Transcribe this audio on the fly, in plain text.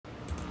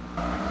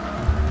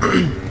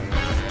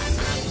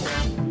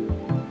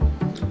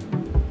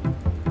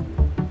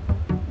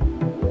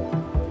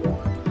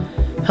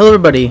Hello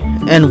everybody,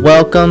 and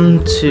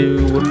welcome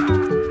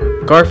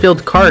to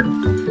Garfield Kart.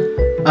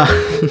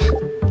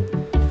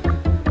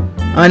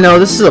 I know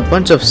this is a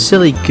bunch of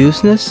silly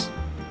gooseness.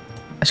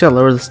 I should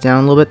lower this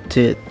down a little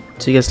bit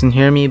so you guys can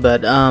hear me,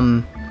 but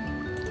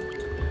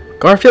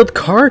Garfield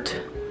Kart.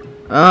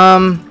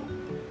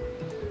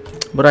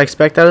 What I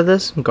expect out of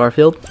this?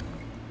 Garfield.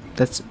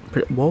 That's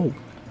pretty, whoa,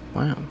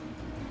 wow.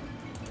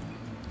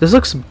 This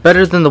looks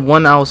better than the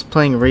one I was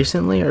playing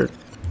recently or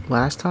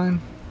last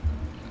time.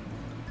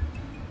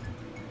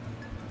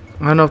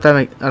 I don't know if that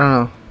I don't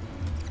know.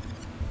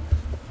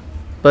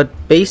 But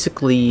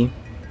basically,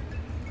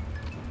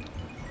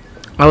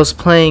 I was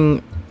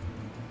playing,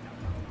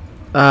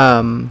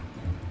 this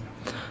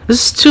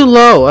is too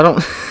low. I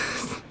don't,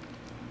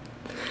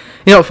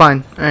 you know,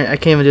 fine. Alright, I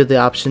can't even do the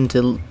option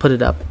to put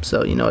it up,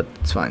 so you know what,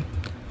 it's fine.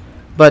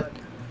 But,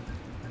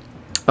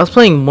 I was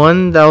playing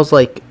one that was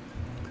like,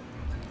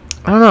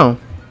 I don't know.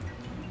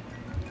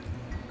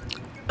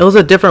 It was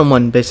a different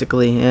one,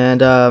 basically,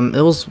 and,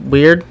 it was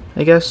weird,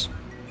 I guess.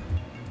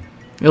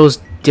 It was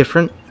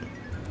different,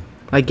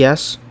 I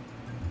guess.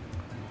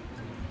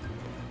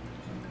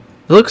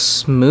 It looks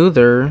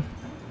smoother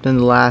than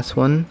the last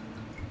one.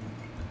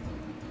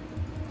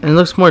 And it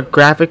looks more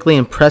graphically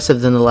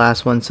impressive than the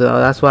last one, so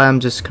that's why I'm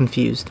just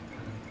confused.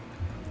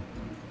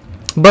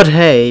 But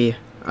hey,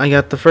 I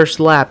got the first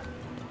lap.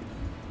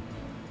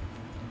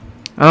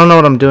 I don't know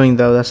what I'm doing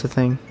though, that's the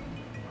thing.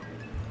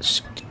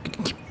 Just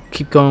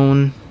keep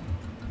going.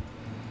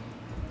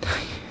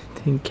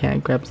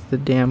 Can't grab the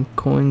damn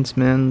coins,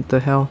 man. What the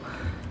hell?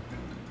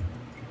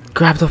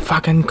 Grab the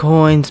fucking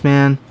coins,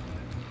 man.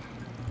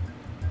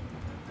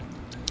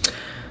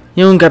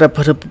 You don't gotta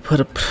put a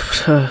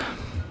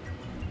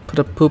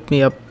poop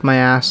me up my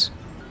ass.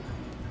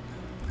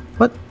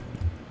 What?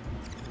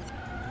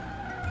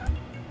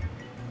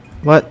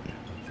 What?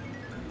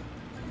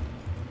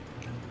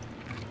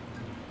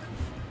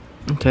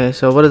 Okay,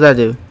 so what does that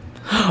do?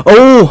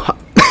 Oh!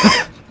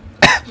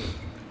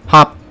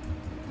 Hop.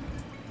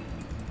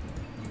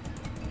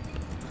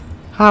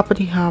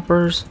 Hoppity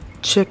hoppers,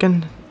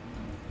 chicken.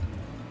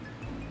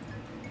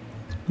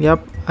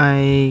 Yep,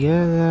 I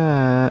get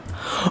that.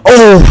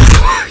 Oh!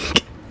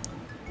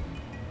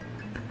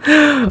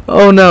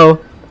 Oh no!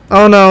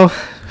 Oh no!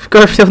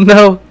 Garfield,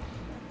 no!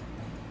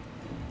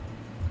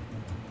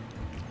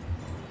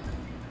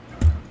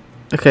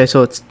 Okay,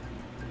 so it's,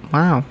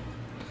 wow.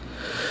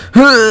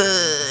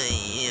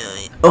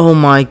 Oh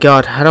my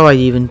god! How do I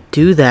even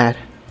do that?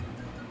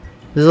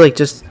 This is like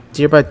just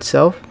deer by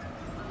itself.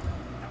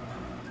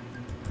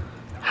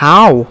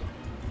 How?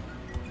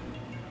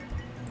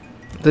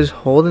 Just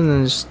hold it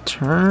and just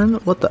turn?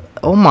 What the?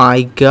 Oh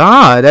my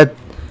god!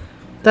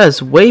 That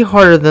is way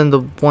harder than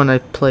the one I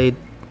played,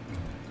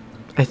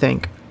 I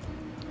think.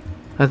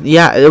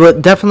 Yeah,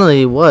 it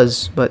definitely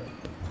was, but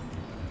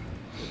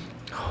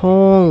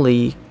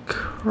holy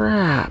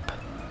crap!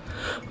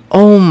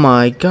 Oh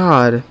my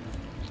god!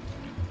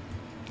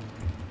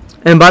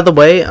 And by the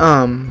way,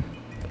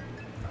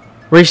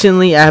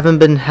 recently I haven't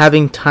been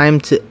having time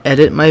to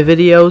edit my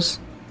videos.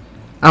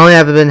 I only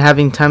haven't been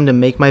having time to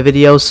make my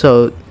videos,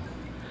 so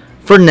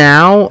for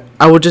now,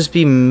 I will just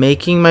be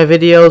making my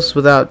videos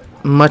without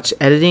much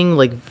editing,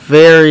 like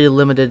very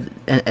limited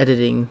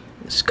editing,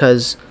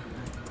 because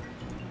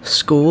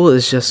school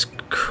is just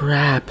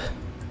crap.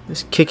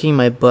 It's kicking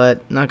my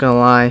butt, not gonna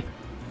lie.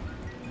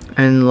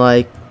 And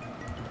like,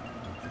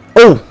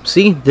 oh,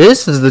 see,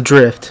 this is the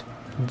drift.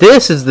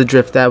 This is the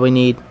drift that we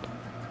need.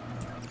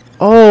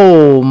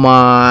 Oh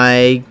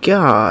my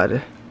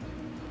god.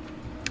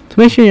 To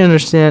make sure you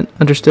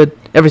understood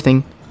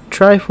everything,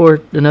 try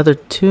for another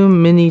 2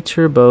 mini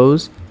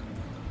turbos.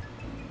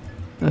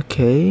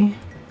 Okay.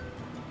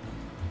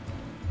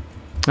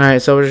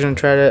 Alright, so we're just gonna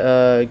try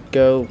to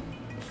go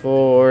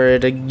for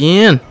it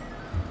again.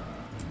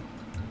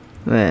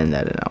 And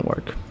that did not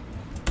work.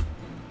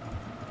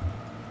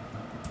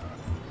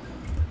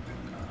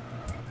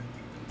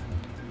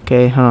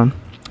 Okay, hold on.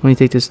 Let me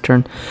take this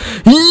turn.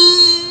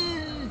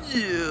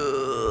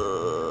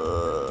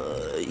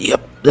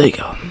 Yep, there you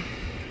go.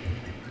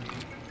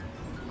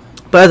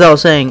 But as I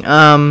was saying,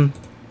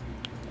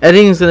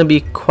 editing is going to be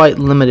quite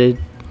limited.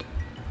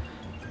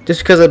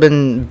 Just because I've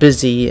been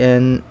busy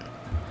and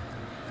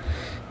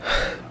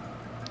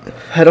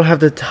I don't have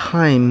the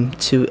time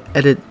to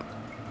edit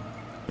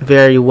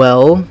very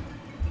well.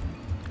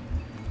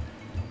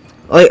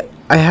 Like,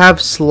 I have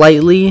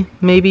slightly,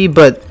 maybe,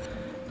 but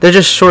they're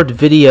just short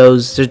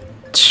videos. They're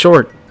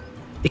short.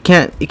 It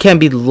can't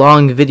be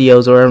long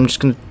videos, or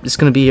it's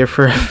gonna be here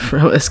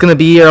forever. It's gonna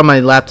be here on my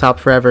laptop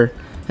forever,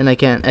 and I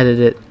can't edit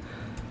it.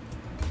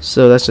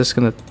 So that's just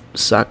gonna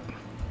suck.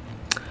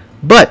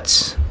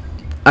 But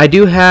I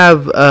do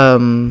have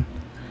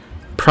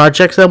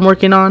projects I'm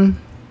working on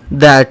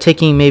that are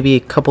taking maybe a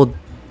couple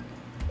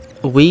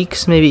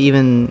weeks, maybe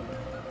even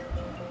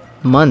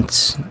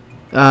months.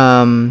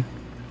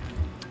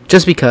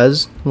 Just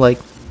because, like,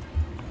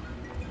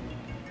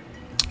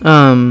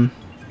 I don't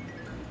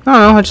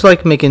know, I just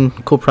like making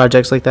cool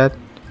projects like that.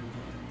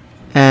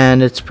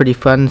 And it's pretty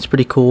fun, it's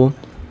pretty cool.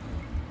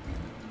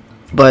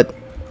 But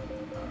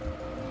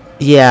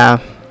yeah.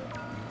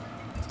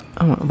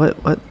 Oh, what?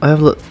 I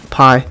have a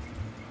pie.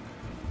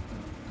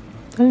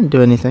 I didn't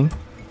do anything.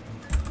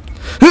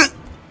 Come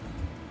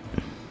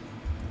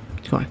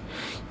on.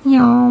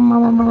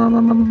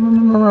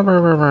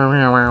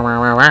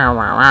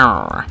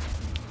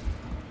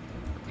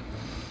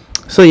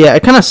 So yeah,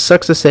 it kind of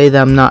sucks to say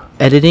that I'm not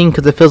editing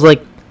because it feels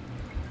like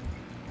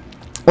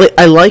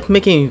I like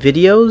making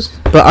videos,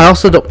 but I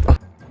also don't.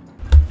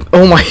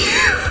 Oh my.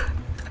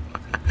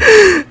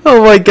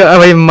 Oh my god,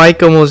 my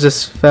mic almost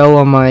just fell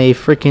on my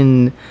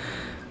freaking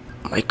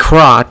my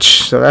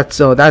crotch. So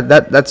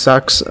that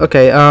sucks.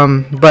 Okay,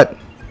 but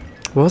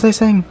what was I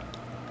saying?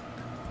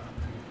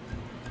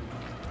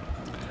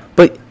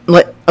 But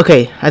like,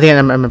 okay, I think I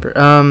remember.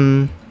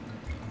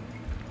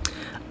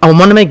 I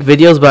want to make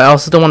videos, but I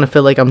also don't want to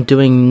feel like I'm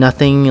doing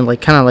nothing and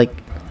like kind of like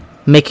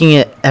making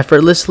it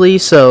effortlessly.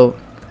 So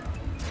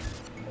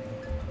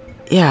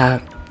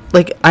yeah,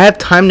 like I have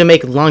time to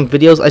make long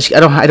videos. I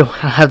don't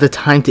have the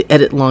time to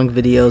edit long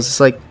videos. It's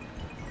like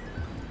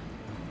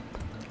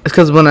it's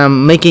because when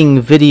I'm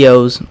making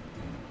videos,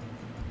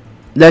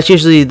 that's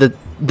usually the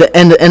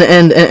end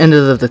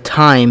of the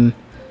time.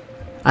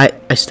 I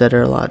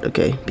stutter a lot.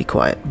 Okay, be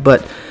quiet.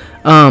 But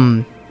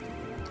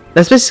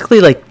that's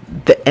basically like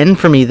the end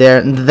for me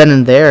there. Then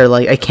and there,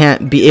 like I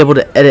can't be able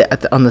to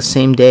edit on the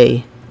same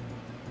day.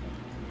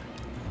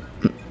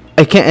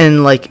 I can't,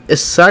 and like it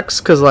sucks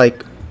because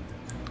like.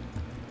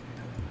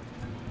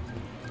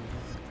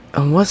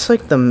 And what's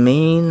like the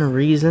main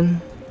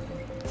reason?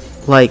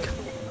 Like,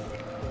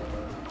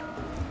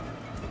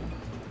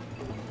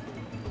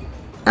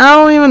 I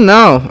don't even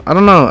know. I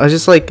don't know. I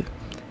just like,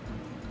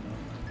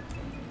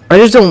 I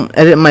just don't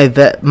edit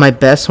my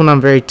best when I'm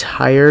very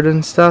tired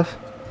and stuff.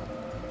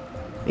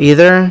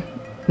 Either. And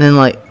then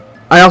like,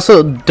 I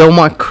also don't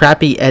want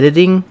crappy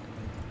editing.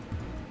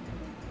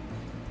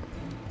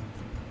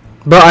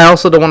 But I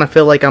also don't want to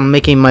feel like I'm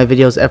making my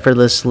videos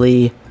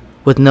effortlessly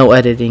with no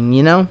editing,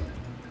 you know?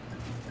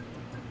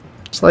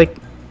 It's like,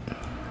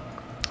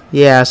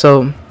 yeah,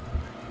 so,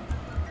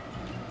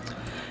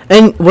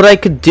 and what I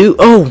could do,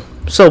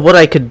 what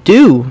I could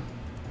do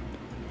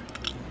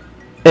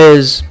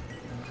is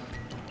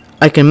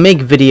I can make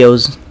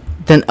videos,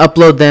 then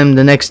upload them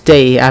the next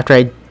day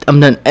after I'm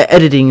done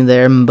editing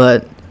them,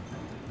 but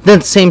then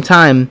at the same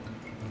time,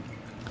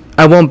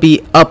 I won't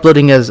be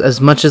uploading as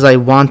much as I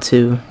want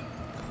to.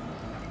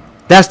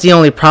 That's the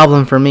only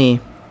problem for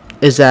me,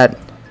 is that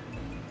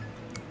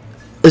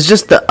it's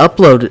just the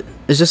upload.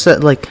 It's just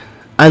that, like,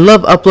 I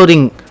love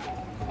uploading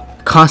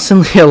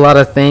constantly a lot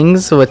of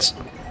things, which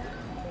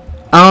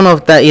I don't know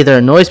if that either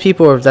annoys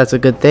people or if that's a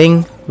good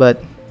thing,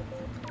 but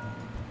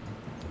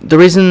the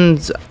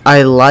reasons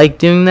I like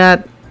doing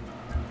that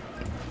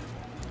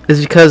is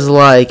because,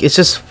 like, it's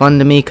just fun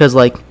to me, because,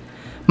 like,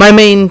 my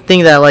main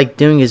thing that I like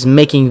doing is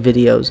making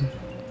videos,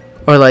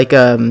 or, like,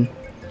 in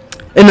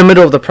the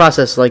middle of the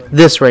process, like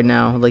this right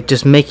now, like,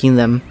 just making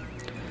them.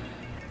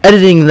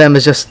 Editing them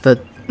is just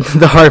the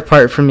hard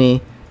part for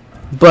me.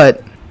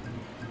 But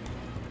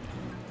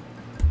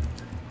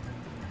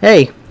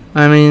hey,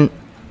 I mean,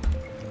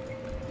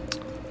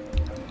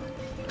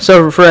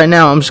 so for right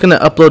now, I'm just gonna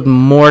upload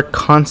more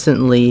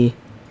constantly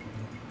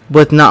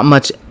with not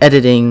much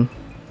editing,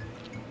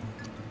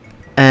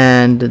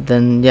 and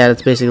then yeah,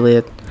 that's basically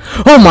it.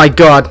 Oh my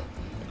god!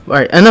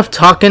 Alright, enough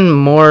talking,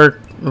 more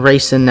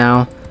racing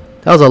now.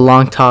 That was a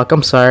long talk,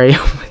 I'm sorry.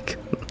 Oh my god.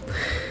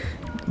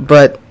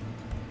 But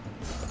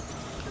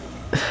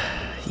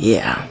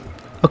yeah,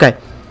 okay.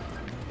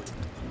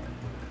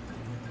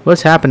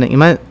 What's happening?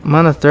 Am I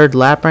on a third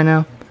lap right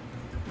now?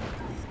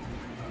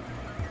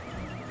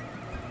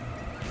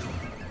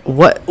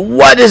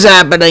 What is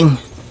happening?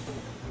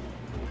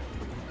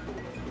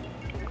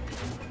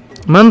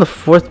 I'm on the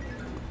fourth.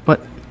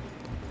 What?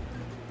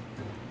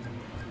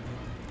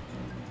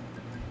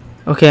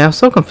 Okay, I'm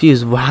so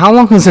confused. How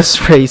long is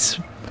this race?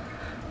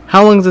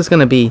 How long is this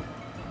gonna be?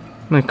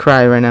 I'm gonna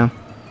cry right now.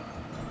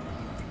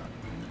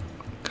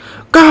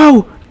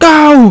 Go!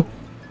 Go!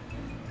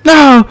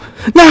 No!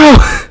 No!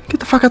 Get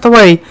the fuck out the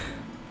way!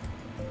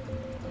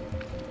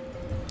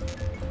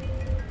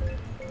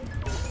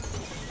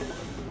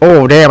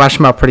 Oh damn, I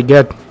smell pretty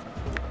good.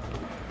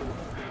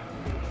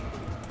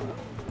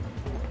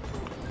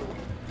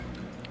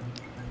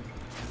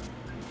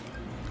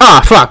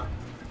 Ah, fuck!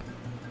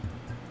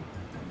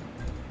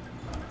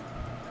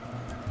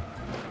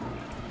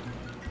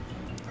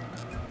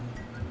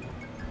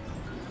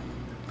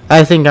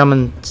 I think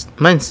am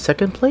I in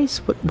second place?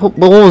 What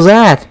was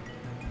that?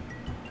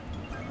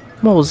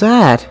 What was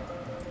that?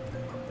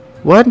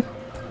 What?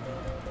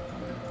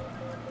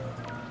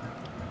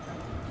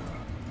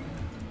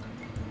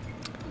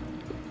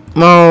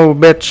 Oh,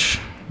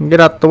 bitch.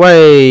 Get out the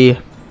way.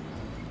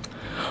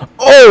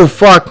 Oh,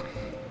 fuck.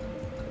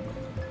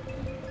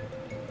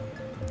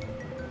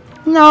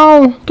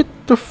 No.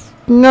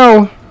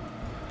 No.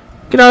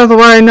 Get out of the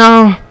way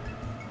now.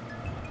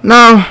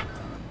 No.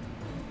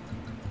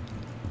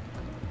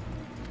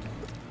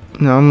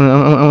 No, I'm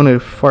gonna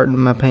fart in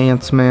my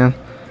pants, man.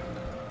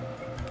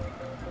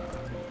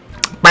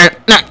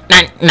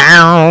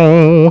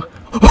 No.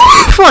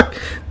 Fuck.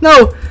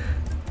 No.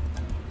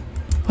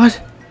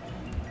 What?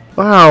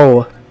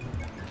 Wow.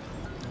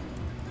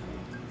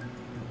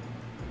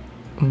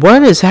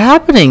 What is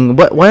happening?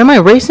 Why am I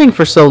racing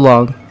for so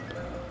long?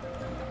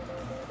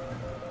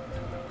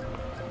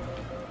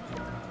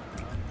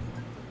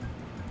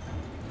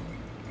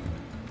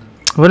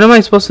 What am I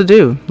supposed to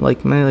do?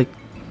 Like, am I like...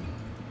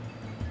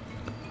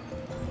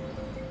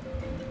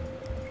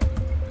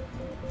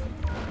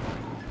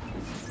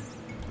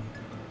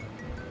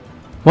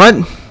 What?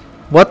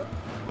 What?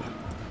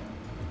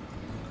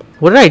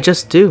 What did I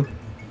just do?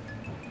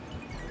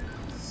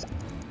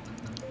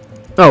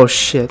 Oh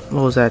shit.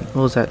 What was that?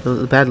 What was that?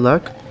 Was it bad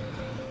luck?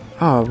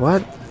 Oh,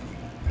 what?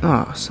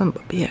 Oh, son of a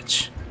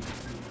bitch.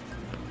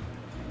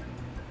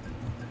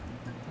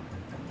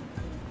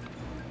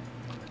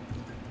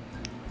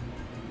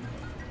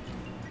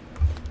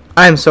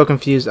 I am so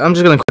confused. I'm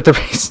just gonna quit the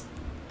race.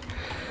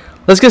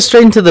 Let's get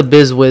straight into the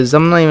biz whiz.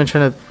 I'm not even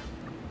trying to...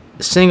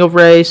 Single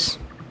race.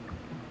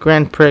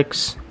 Grand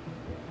Prix.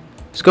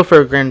 Let's go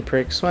for a Grand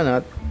Prix. Why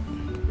not?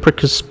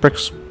 Prickus.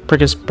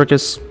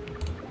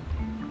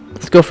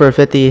 Let's go for a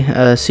 50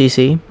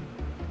 cc.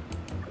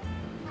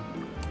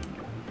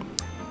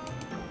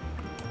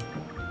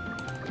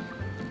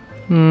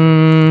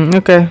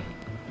 Okay.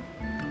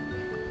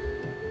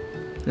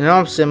 Now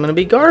I'm gonna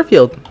be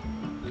Garfield.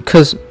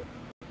 Cause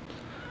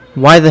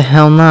why the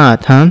hell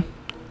not, huh?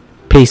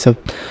 Piece of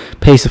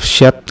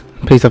shit.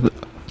 Piece of...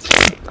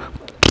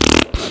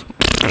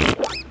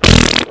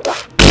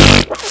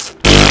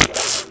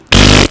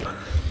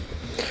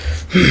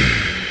 I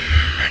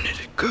need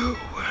to go.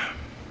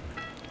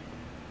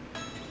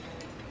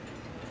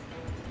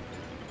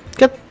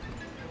 Get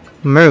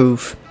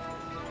move.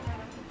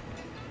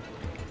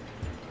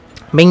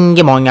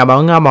 Bingy bonga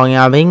bonga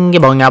bonga bingy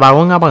bonga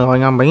bonga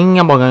bonga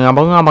bingy bonga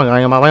bonga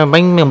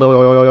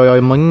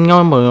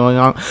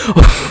bonga.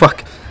 Oh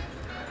fuck.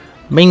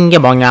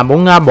 Bingy bonga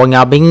bonga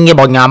bonga bingy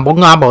bonga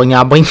bonga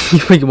bonga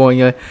bingy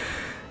bonga.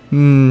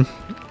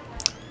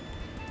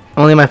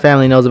 Only my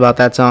family knows about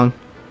that song.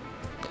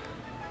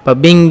 But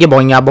bingy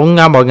bonga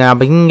bonga bonga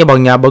bingy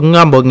bonga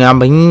bonga bonga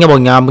bingy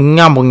bonga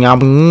bonga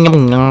bonga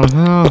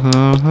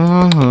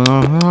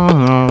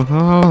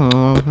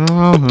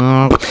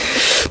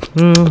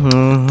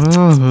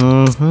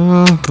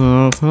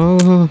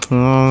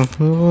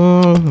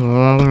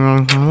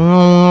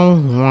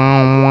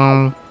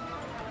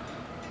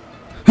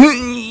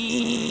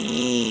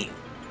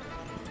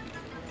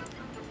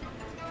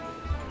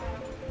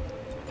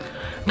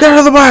Get out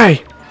of the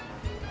way!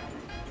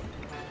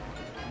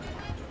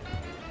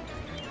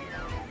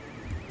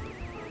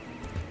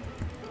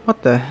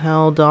 What the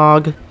hell,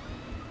 dog?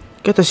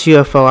 Get this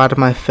UFO out of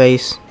my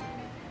face.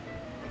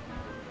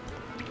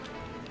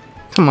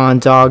 Come on,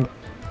 dog.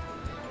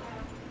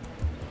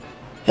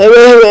 Hey,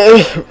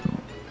 wait.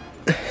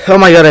 Oh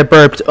my god, I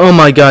burped. Oh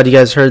my god, you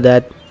guys heard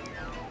that.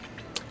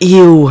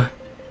 Ew.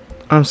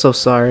 I'm so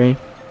sorry.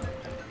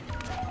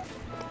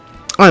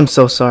 I'm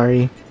so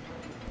sorry.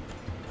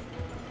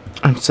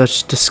 I'm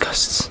such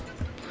disgust.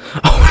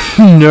 Oh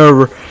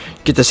no.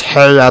 Get this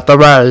hell out the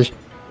way.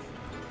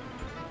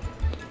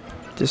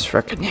 This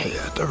fucking hay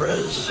out the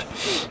way.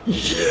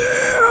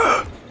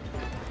 Yeah.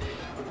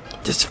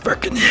 This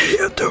fucking hay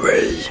out the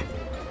way.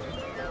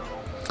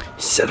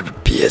 Son of a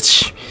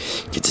bitch.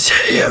 Get this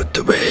hay out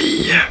the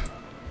way.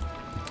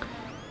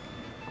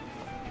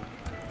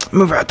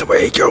 Move out the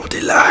way,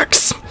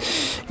 Goldilocks.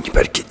 You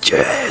better get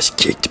your ass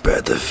kicked by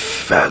the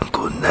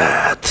Falco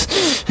Knight.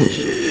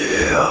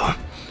 Yeah.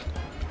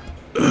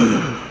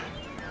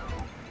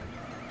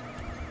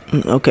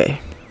 Okay.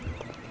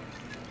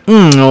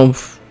 No.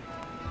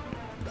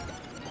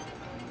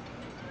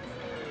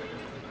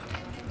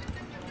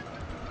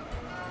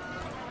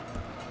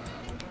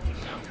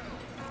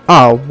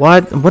 Oh,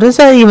 what? What does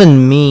that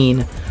even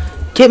mean?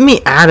 Get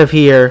me out of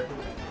here.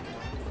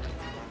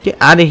 Get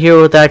out of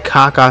here with that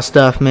caca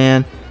stuff,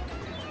 man.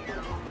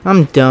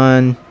 I'm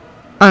done.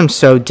 I'm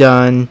so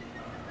done.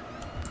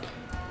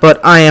 But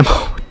I am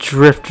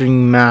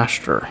drifting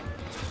master.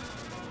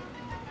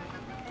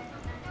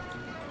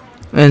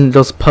 And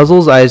those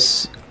puzzles, I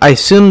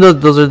assume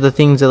those are the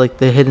things that, like,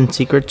 the hidden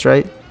secrets,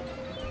 right?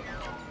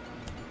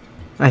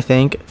 I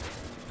think.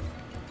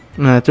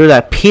 I threw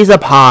that piece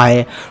of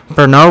pie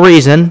for no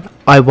reason.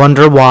 I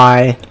wonder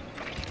why.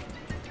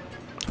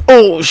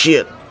 Oh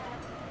shit.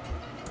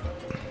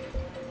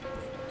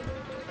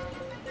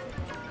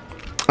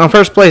 On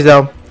first place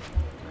though.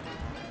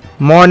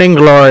 Morning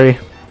glory.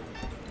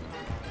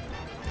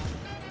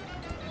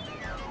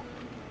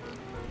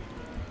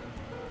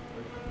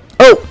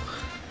 Oh!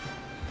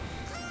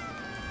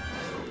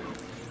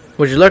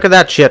 Would you look at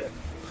that shit?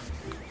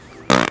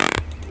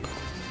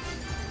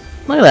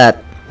 Look at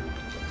that.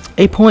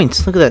 8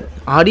 points. Look at that.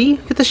 Audi?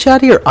 Get the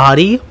shot here.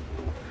 Audi?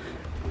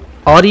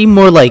 Audi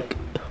more like...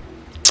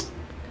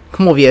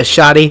 Come over here,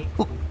 shotty.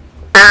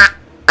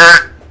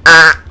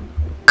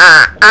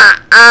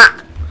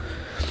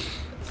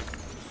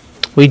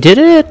 We did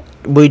it.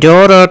 We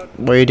did it.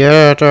 We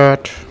did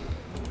it.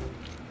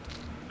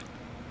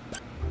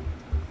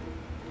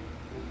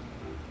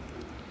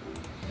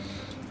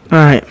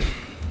 Alright.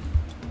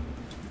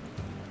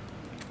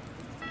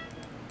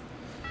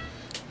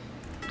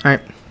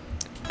 Alright.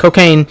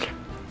 Cocaine. Can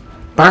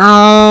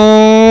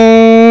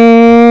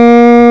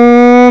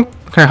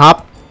I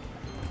hop?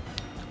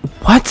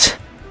 What?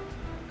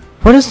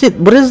 What is it?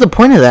 What is the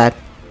point of that?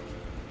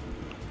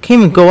 Can't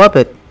even go up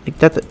it. Like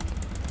that's it.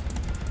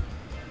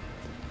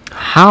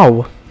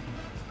 How?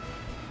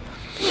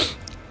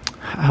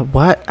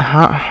 What?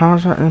 How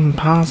is that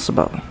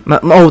impossible?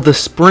 Oh, the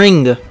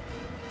spring.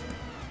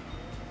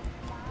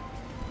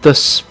 The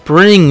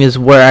spring is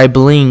where I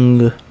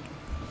bling.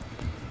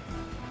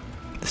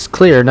 It's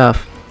clear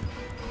enough.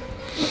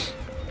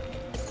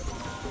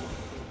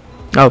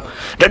 Oh,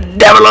 the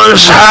devil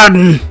is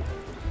hiding.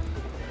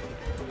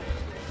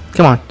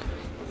 Come on.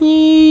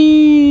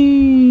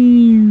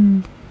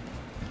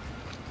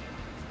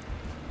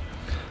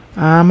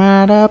 I'm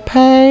at a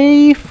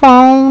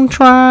payphone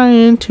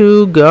trying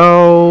to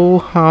go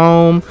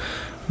home.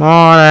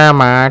 More than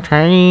my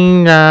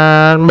chain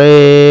got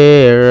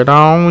buried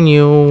on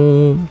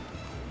you.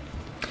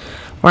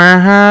 Where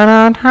had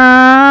the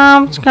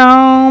times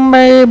gone,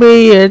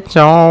 baby? It's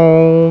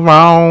all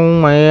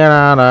wrong.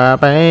 Without a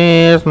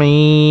past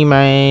me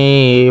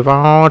may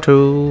fall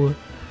to.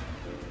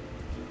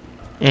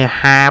 If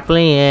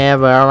happily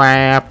ever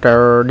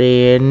after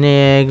didn't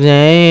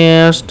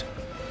exist,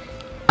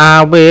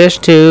 I wish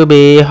to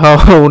be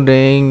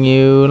holding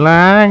you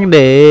like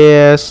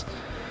this.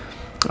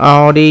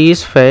 All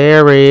these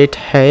fairy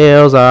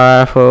tales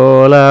are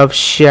full of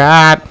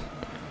shit.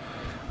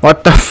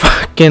 What the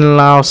fucking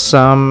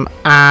lonesome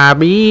I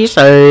be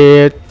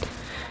said,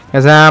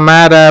 'cause I'm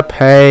at a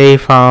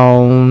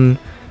payphone.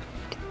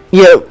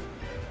 Yo,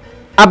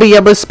 I'll be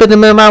able to spin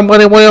them around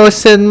when I was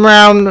sitting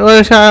around.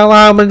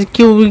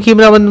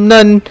 Keeping up with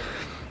nothing.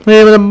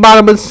 At the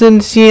bottom of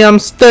the see I'm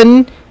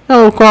stunning.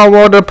 Oh, call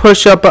water,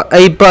 push up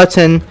a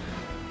button.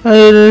 What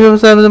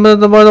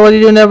do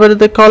you never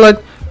to call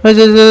it? What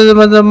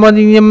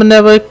do you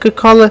never could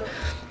call it?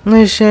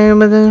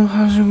 Shame,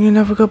 you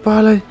never could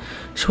call it.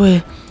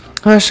 Sweet.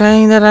 I'm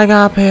saying that I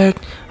got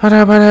picked. But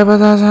I'm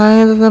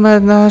saying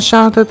that I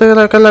shot at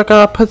like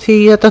a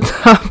putty at the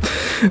top.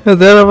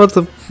 Then I was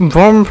the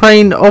form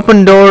train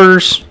open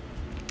doors.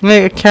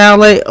 Like a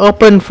Calais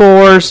open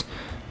fours.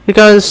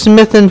 Because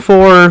Smith and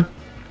four.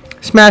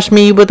 Smash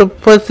me with a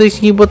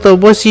pussy with a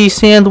wussy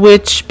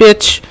sandwich,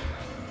 bitch.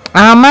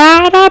 I'm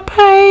at a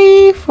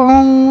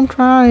payphone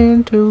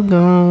trying to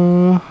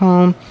go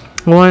home.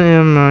 What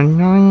am I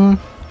doing?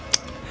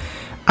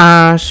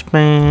 I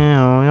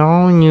spell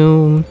on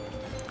you.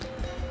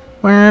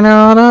 When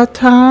all the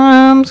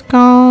time's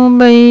gone,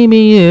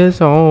 baby,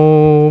 it's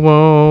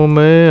over.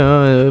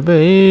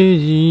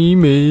 Baby,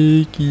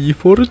 make it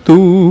for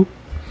two.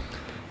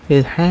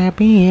 If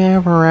happy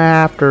ever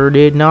after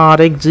did not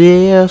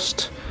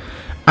exist,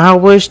 I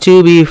wish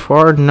to be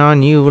farting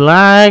on you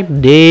like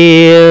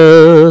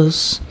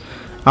this.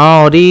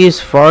 All these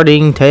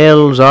farting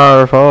tales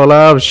are full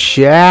of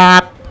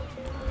shit.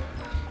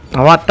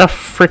 What the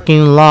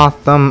freaking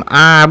lotham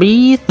I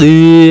be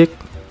thick,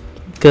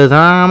 'cause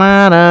I'm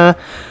at a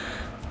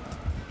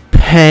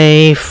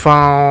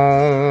payphone.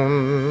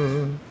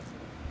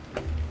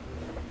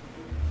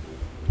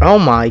 Oh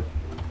my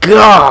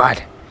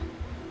god.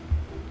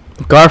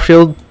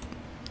 Garfield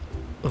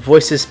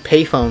voices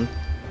payphone.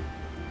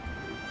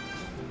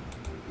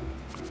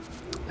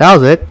 That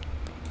was it.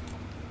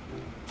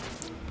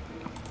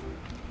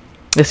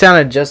 It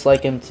sounded just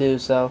like him too,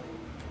 so.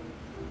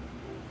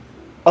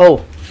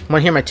 Oh,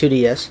 wanna hear my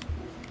 2DS?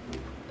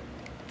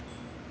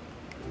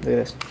 Look at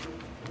this.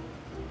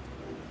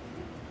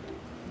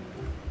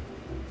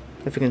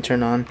 If we can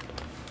turn on.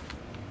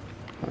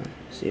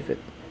 See if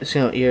it's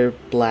gonna ear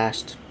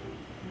blast.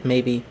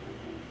 Maybe.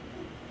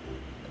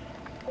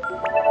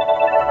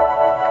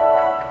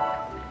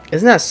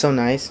 Isn't that so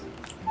nice?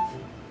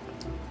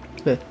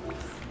 Look.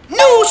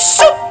 New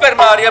Super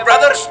Mario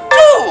Brothers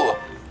 2!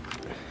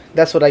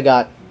 That's what I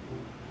got.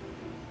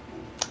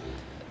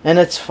 And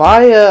it's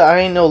fire, I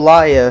ain't no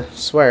liar,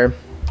 swear.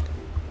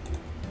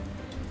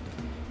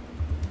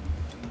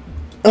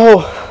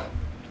 Oh.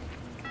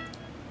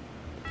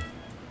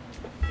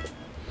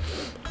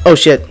 Oh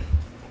shit.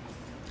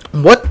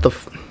 What the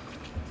f...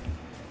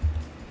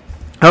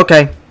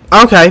 Okay.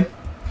 Okay.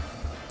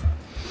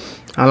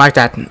 I like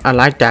that. I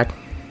like that.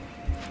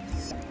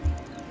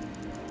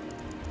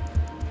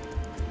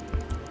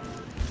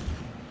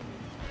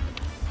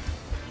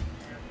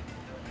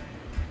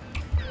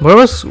 Where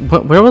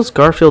was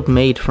Garfield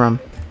made from?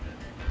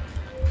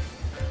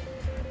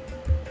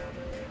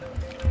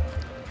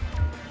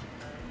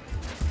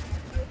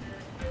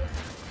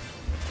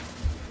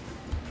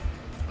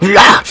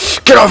 Yeah,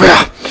 get over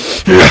here!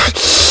 Yeah,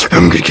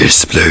 I'm gonna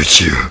explode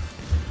you.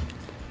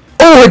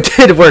 Oh, it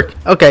did work.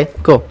 Okay,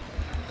 cool.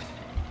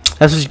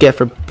 That's what you get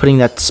for putting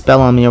that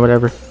spell on me or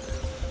whatever.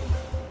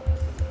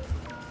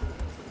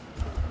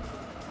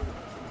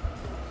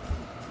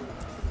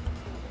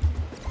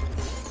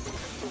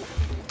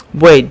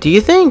 Wait, do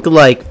you think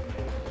like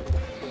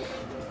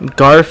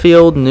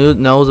Garfield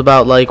knows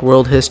about like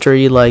world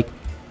history? Like,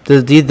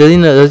 does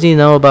he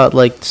know about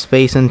like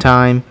space and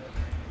time?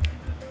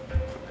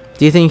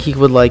 Do you think he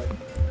would like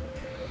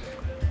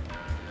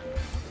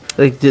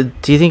do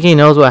you think he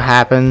knows what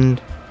happened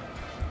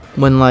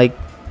when like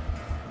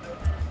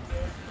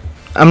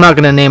I'm not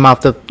gonna name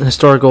off the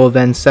historical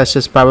events. That's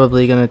just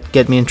probably gonna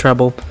get me in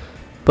trouble.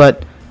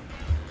 But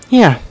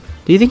yeah,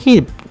 do you think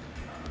he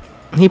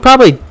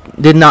probably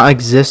did not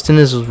exist in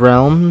his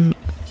realm?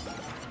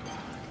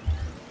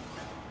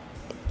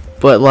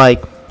 But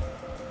like,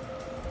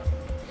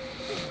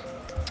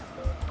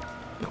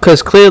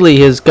 because clearly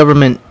his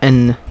government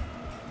and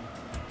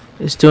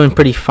is doing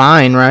pretty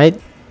fine, right?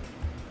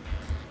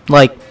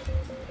 Like,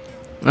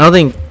 I don't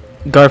think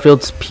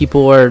Garfield's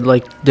people are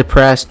like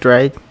depressed,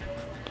 right?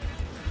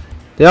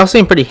 They all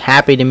seem pretty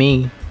happy to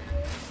me.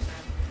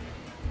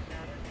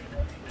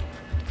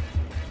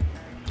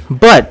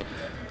 But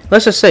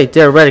let's just say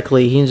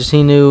theoretically,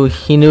 he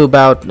knew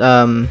about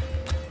I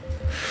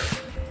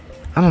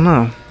don't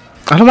know.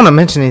 I don't want to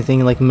mention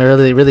anything like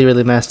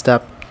really messed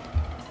up.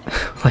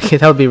 Like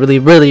that would be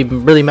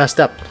really messed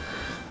up.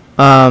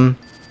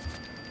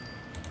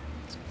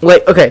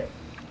 Like, okay.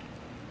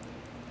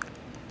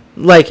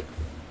 Like,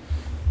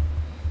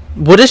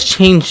 would this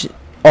change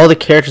all the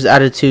characters'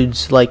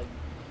 attitudes, like,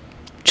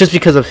 just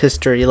because of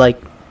history? Like,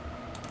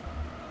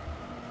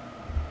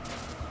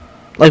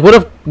 what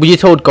if you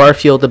told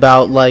Garfield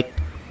about, like,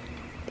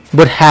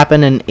 what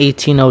happened in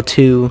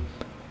 1802,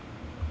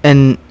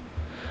 and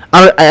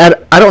I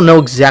don't know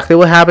exactly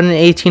what happened in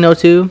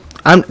 1802.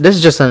 This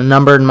is just a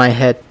number in my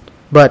head,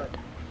 but,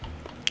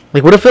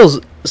 like, what if it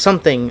was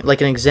something,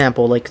 like an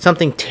example, like,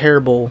 something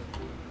terrible.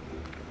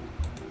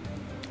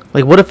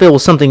 Like, what if it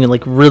was something,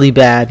 like, really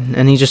bad,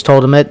 and he just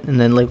told him it, and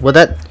then, like, would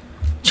that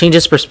change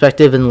his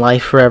perspective in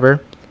life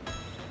forever?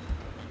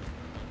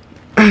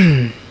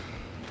 That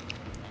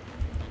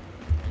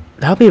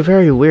would be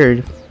very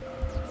weird.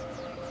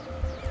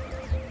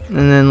 And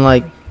then,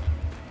 like,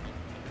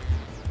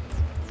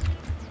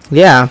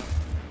 yeah.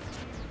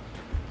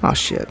 Oh,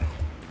 shit. At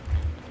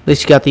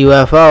least you got the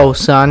UFO,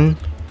 son.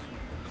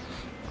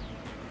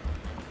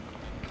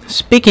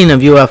 Speaking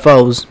of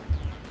UFOs,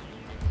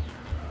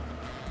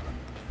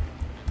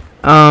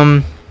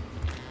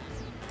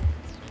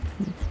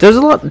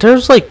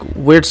 there's like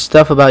weird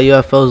stuff about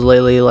UFOs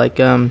lately, like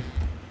I'm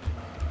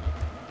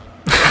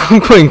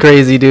going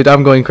crazy, dude.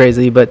 I'm going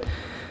crazy, but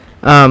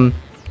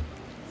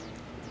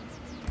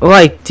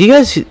like, do you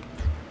guys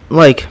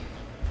like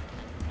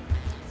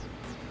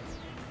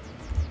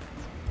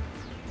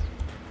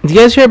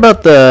hear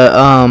about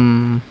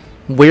the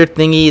weird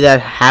thingy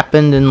that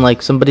happened in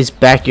like somebody's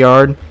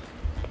backyard?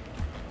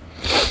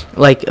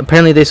 Like,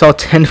 apparently they saw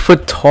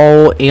 10-foot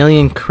tall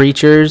alien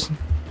creatures.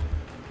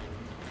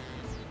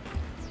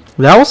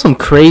 That was some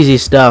crazy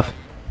stuff,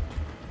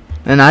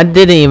 and I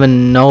didn't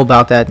even know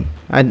about that.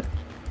 It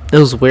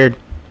was weird.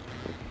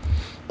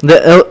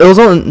 It was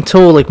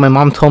until like my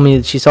mom told me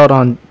that she saw it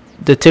on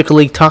the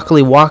Tickly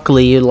Tockly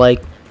Wockly.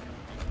 Like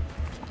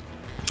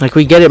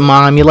we get it,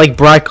 Mom. You like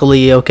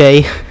broccoli,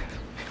 okay?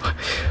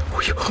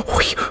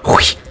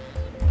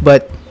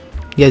 But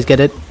you guys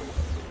get it?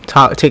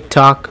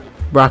 TikTok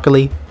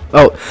broccoli.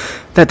 Oh,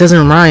 that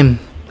doesn't rhyme.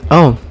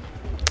 Oh,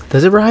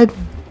 does it rhyme?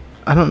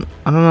 I don't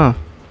know.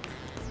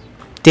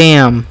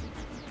 Damn.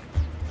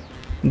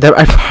 That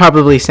I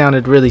probably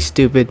sounded really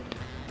stupid.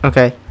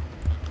 Okay,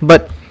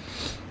 but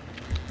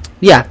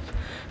yeah.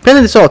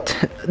 Apparently,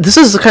 this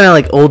is kind of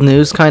like old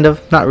news, kind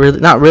of. Not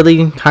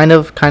really, kind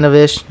of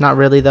ish. Not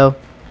really though.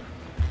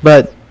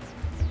 But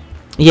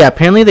yeah,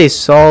 apparently they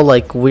saw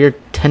like weird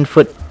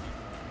 10-foot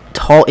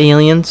tall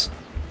aliens,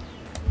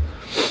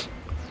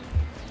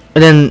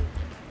 and then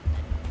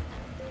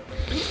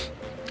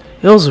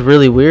it was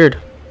really weird.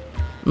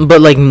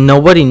 But like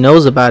nobody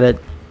knows about it.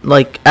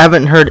 Like, I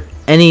haven't heard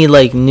any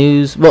like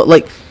news. Well,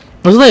 like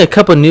there's only a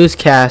couple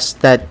newscasts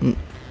that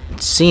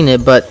seen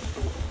it, but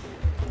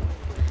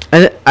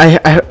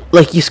I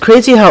like, it's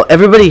crazy how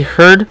everybody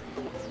heard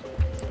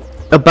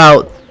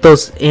about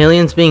those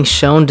aliens being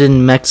shown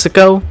in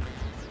Mexico.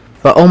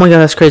 But oh my god,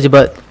 that's crazy.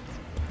 But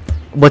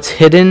what's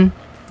hidden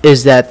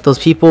is that those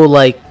people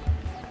like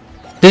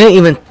didn't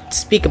even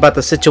speak about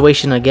the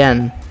situation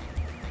again.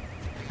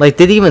 Like,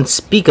 they didn't even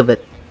speak of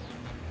it.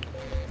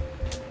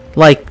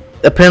 Like,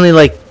 apparently,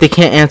 like, they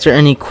can't answer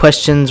any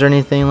questions or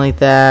anything like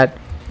that.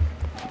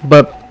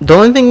 But the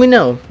only thing we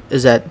know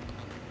is that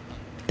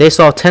they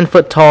saw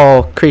 10-foot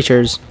tall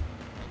creatures.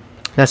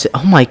 That's it.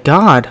 Oh my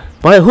god.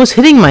 Why, who's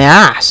hitting my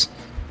ass?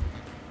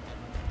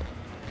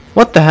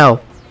 What the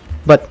hell?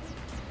 But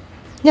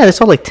yeah, they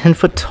saw like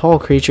 10-foot tall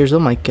creatures. Oh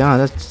my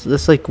god,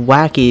 that's like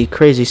wacky,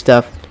 crazy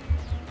stuff.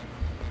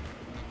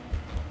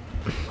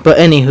 But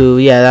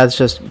anywho, yeah, that's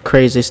just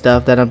crazy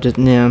stuff that I'm just,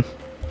 yeah.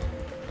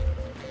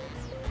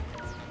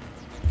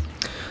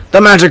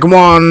 The magic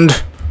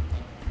wand!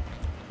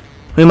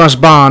 We must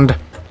bond.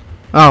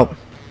 Oh,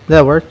 did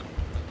that work?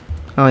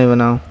 I don't even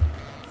know.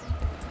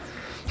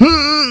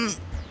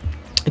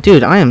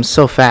 Dude, I am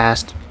so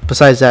fast.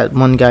 Besides that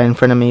one guy in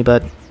front of me,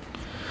 but...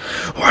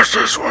 Watch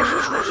this, watch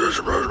this, watch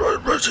this,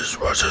 watch this,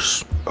 watch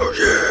this. Oh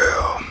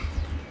yeah.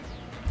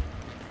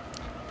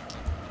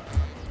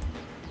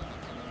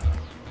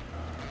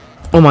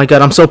 Oh my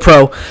god, I'm so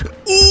pro.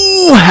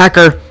 Ooh,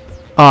 hacker.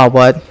 Aw,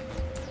 what?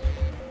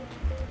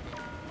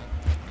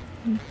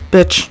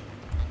 Bitch.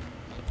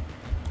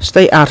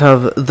 Stay out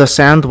of the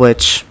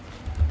sandwich.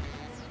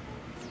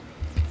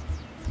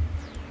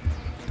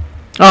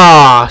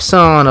 Ah,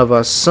 son of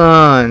a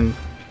son.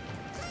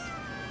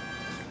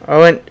 I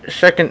went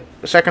second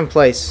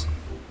place.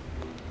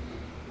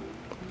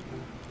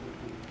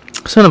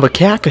 Son of a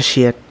cack of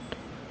shit.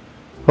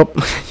 Oh,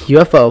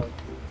 UFO.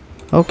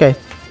 Okay.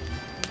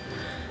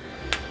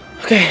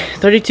 Okay,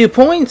 32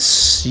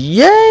 points.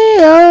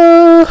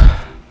 Yeah.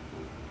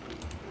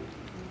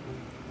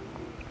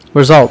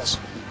 Results.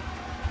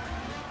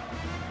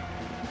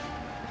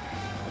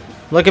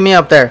 Look at me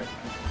up there.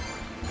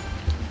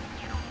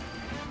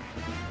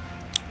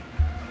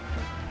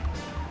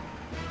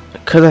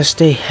 Cause I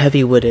stay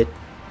heavy with it.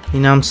 You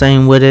know what I'm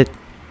saying? With it.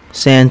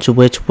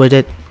 Sandwich with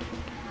it.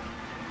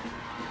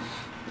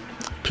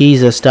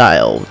 Pizza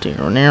style.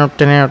 Pizza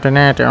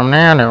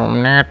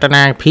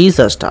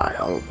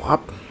style.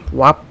 Wop.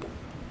 Wop.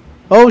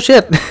 Oh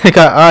shit. I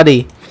got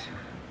Audi.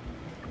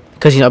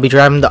 Cause you know I'll be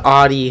driving the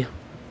Audi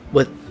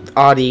with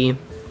Audi.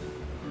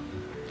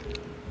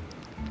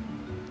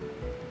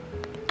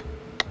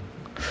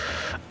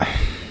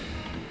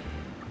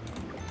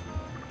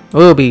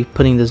 We'll be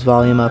putting this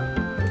volume up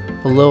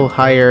a little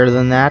higher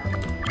than that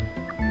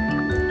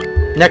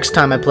next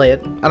time I play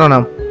it. I don't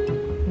know,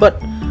 but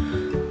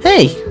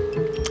hey,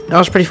 that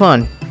was pretty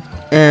fun.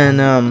 And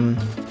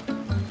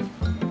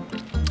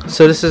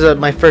so this is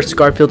my first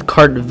Garfield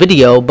Kart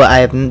video,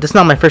 but this is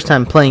not my first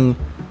time playing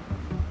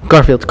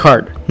Garfield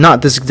Kart.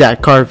 Not this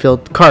exact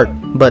Garfield Kart,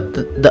 but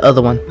the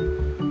other one.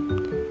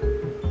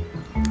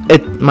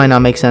 It might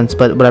not make sense,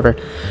 but whatever.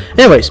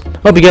 Anyways,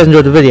 hope you guys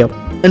enjoyed the video.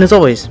 And as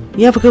always,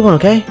 you have a good one,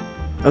 okay?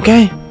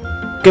 Okay?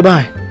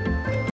 Goodbye.